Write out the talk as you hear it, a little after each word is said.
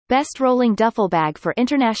Best rolling duffel bag for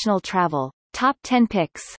international travel. Top 10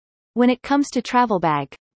 picks. When it comes to travel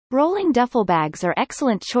bag, rolling duffel bags are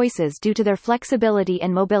excellent choices due to their flexibility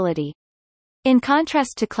and mobility. In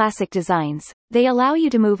contrast to classic designs, they allow you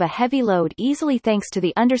to move a heavy load easily thanks to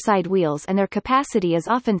the underside wheels, and their capacity is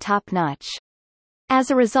often top-notch.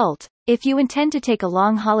 As a result, if you intend to take a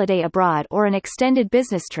long holiday abroad or an extended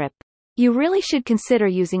business trip, you really should consider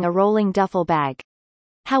using a rolling duffel bag.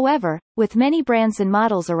 However, with many brands and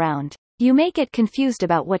models around, you may get confused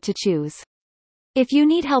about what to choose. If you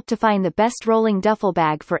need help to find the best rolling duffel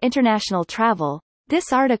bag for international travel,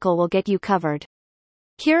 this article will get you covered.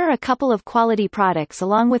 Here are a couple of quality products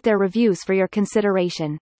along with their reviews for your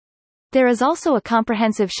consideration. There is also a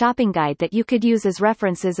comprehensive shopping guide that you could use as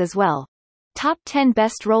references as well. Top 10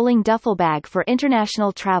 Best Rolling Duffel Bag for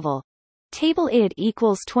International Travel. Table id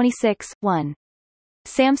equals 26, 1.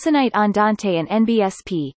 Samsonite Andante and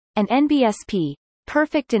NBSP, and NBSP,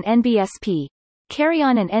 Perfect and NBSP,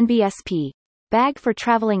 Carry-on and NBSP, Bag for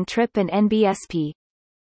Traveling Trip and NBSP.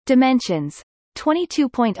 Dimensions: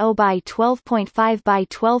 22.0 by 12.5 by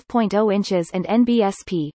 12.0 inches and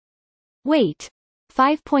NBSP. Weight: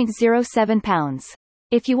 5.07 pounds.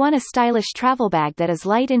 If you want a stylish travel bag that is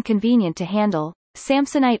light and convenient to handle,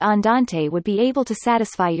 Samsonite Andante would be able to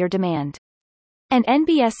satisfy your demand. And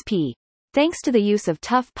NBSP. Thanks to the use of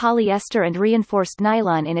tough polyester and reinforced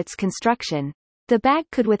nylon in its construction, the bag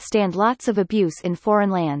could withstand lots of abuse in foreign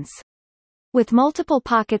lands. With multiple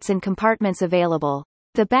pockets and compartments available,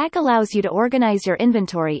 the bag allows you to organize your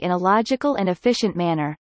inventory in a logical and efficient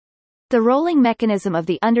manner. The rolling mechanism of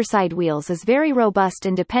the underside wheels is very robust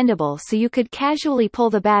and dependable, so you could casually pull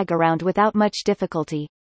the bag around without much difficulty.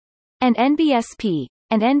 And NBSP,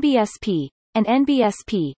 and NBSP, and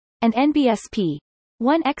NBSP, and NBSP.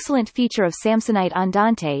 One excellent feature of Samsonite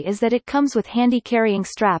Andante is that it comes with handy carrying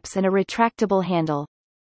straps and a retractable handle.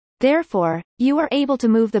 Therefore, you are able to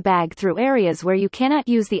move the bag through areas where you cannot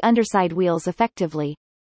use the underside wheels effectively.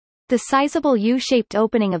 The sizable U-shaped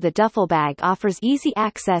opening of the duffel bag offers easy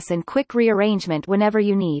access and quick rearrangement whenever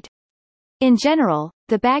you need. In general,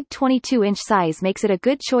 the bag 22-inch size makes it a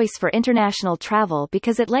good choice for international travel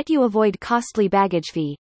because it let you avoid costly baggage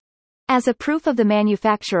fee. As a proof of the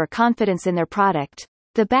manufacturer confidence in their product,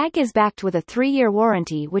 the bag is backed with a 3-year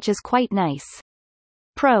warranty, which is quite nice.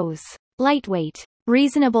 Pros: lightweight,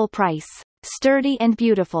 reasonable price, sturdy and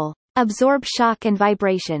beautiful, absorb shock and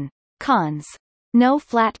vibration. Cons: no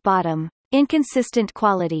flat bottom, inconsistent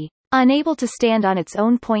quality, unable to stand on its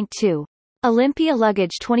own. Point 2. Olympia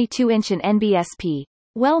luggage 22-inch and NBSP,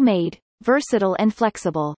 well made, versatile and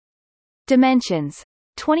flexible. Dimensions: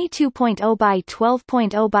 22.0 by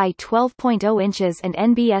 12.0 by 12.0 inches and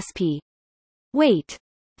NBSP. Weight: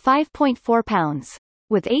 5.4 pounds.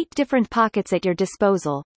 With 8 different pockets at your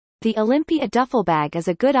disposal, the Olympia duffel bag is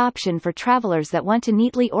a good option for travelers that want to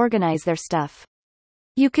neatly organize their stuff.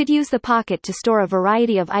 You could use the pocket to store a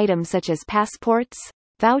variety of items such as passports,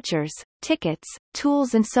 vouchers, tickets,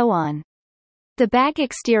 tools and so on. The bag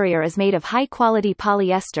exterior is made of high-quality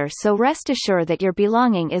polyester, so rest assured that your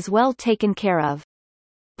belonging is well taken care of.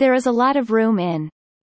 There is a lot of room in